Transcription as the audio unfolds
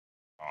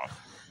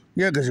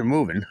Yeah, because you're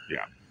moving.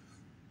 Yeah.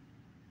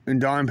 And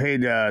Don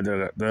paid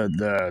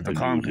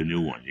the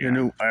new one. Yeah. The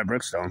new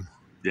Brickstone.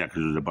 Yeah,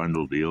 because it was a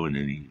bundle deal, and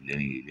then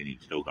he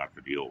still got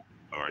the deal,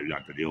 or he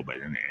got the deal, but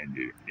then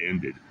it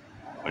ended.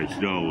 But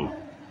still,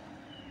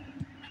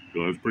 it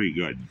was pretty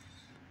good.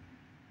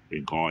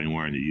 Didn't call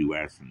anywhere in the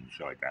U.S. and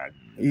shit like that.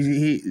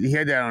 He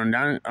had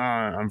that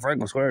on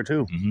Franklin Square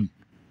too. Mm-hmm.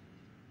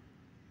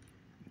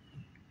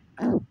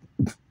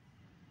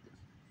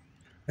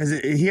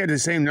 He had the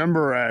same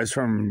number as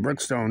from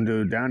Brickstone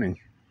to Downing.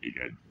 He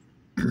did.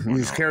 He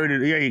just carried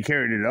it. Yeah, he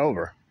carried it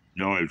over.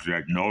 No, it was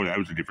that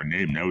was a different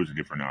name. That was a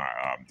different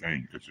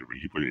thing because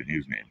he put it in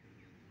his name.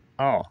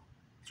 Oh.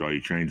 So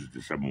he changed it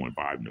to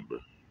 715 number.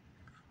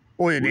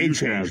 Oh yeah, they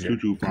changed it.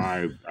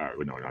 225.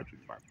 No, not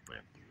 225.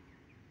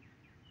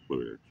 What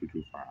was it?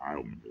 225. I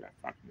don't remember that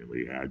fucking name.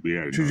 We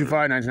had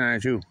 225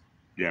 1992.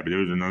 Yeah, but there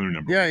was another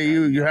number. Yeah,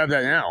 you have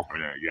that now.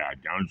 Yeah,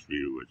 Downing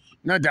Street was...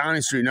 Not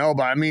Downing Street, no,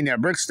 but I mean,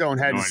 Brickstone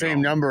had the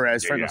same number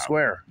as Franklin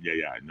Square.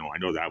 Yeah, no, I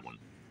know that one.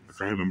 I'm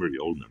trying to remember the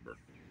old number.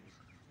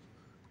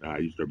 I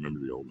used to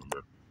remember the old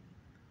number.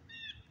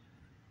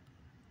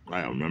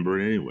 I don't remember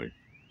it anyway.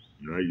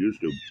 I used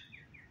to.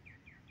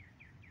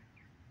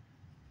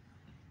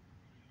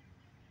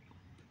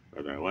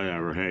 But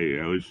whatever, hey,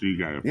 at least you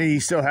got it. Yeah, he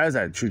still has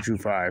that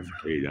 225.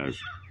 He does.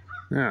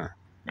 Yeah.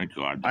 Thank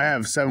God. I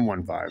have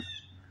 715.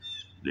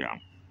 Yeah.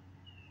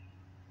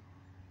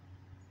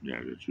 Yeah,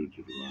 the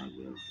 225,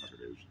 whatever the fuck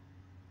it is.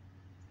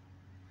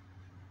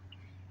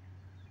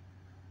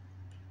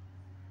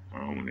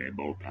 When they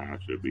both pass,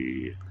 it'd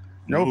be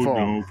no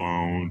phone. No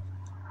phone.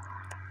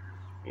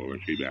 Or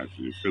she passes,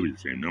 it'd still be the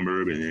same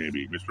number, but then it'd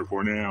be Mr.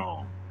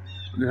 Cornell.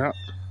 Yeah.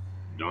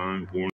 Don Cornell.